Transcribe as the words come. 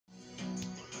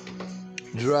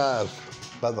drive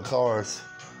by the cars.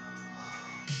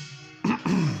 Yes,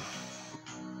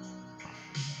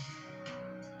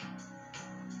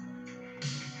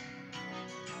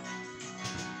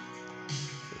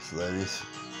 ladies,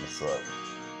 what's up?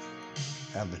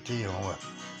 Have the tea on.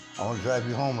 I want to drive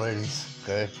you home, ladies,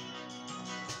 okay?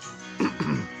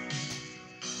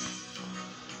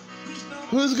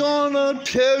 Who's gonna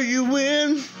tell you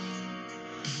when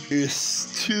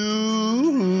it's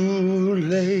too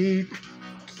late?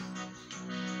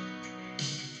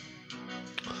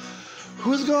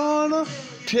 Who's gonna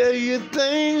tell you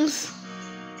things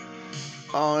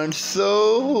aren't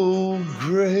so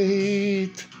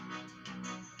great?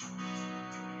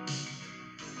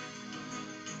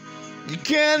 You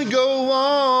can't go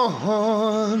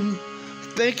on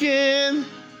thinking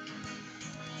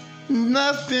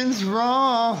nothing's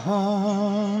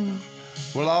wrong.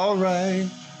 Well, alright.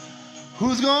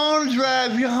 Who's gonna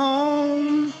drive you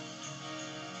home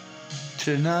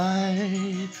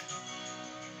tonight?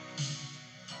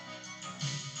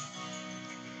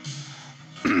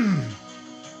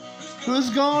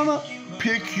 Who's gonna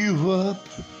pick you up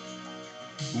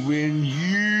when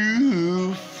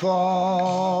you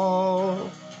fall?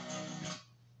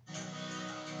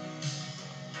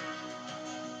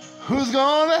 Who's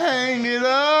gonna hang it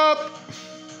up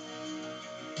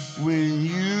when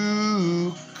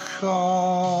you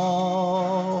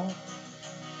call?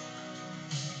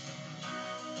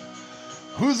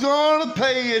 Who's gonna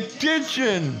pay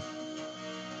attention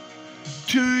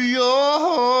to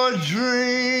your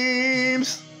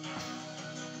dreams?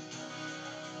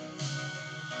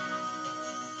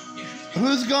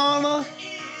 Who's gonna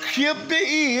keep the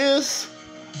ears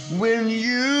when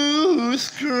you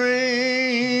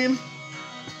scream?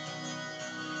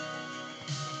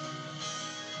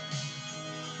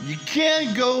 You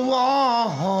can't go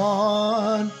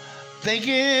on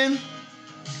thinking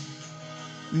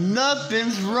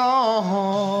nothing's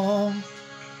wrong.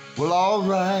 Well,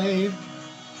 alright.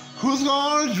 Who's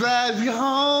gonna drive you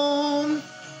home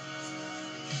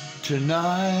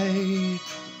tonight?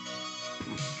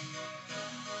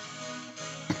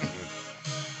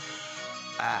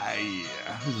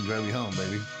 Yeah. Who's gonna drive you home,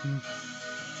 baby?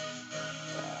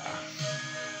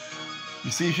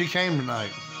 You see, she came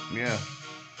tonight. Yeah.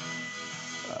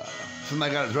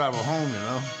 Somebody gotta drive her home, you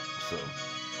know? So,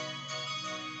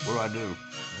 what do?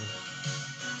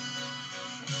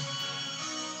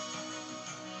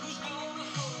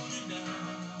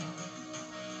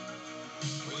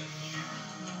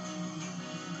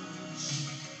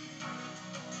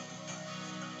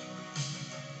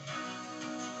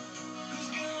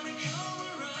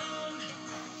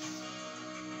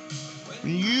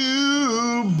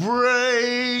 You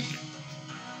break.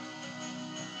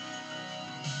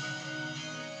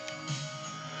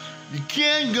 You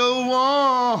can't go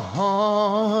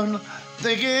on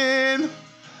thinking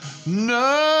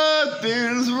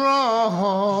nothing's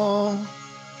wrong.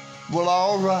 Well,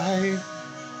 alright.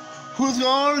 Who's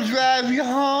gonna drive you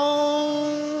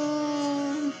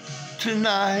home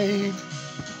tonight?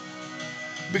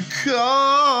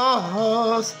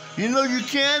 Because you know you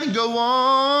can't go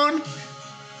on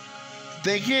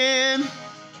thinking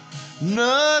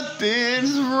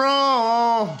nothing's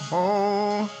wrong.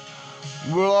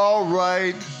 Well,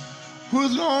 alright.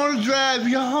 Who's gonna drive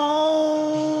you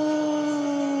home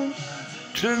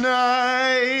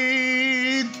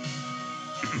tonight?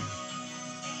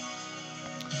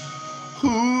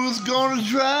 Who's gonna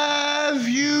drive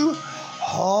you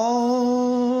home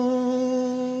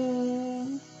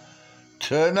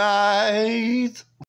tonight?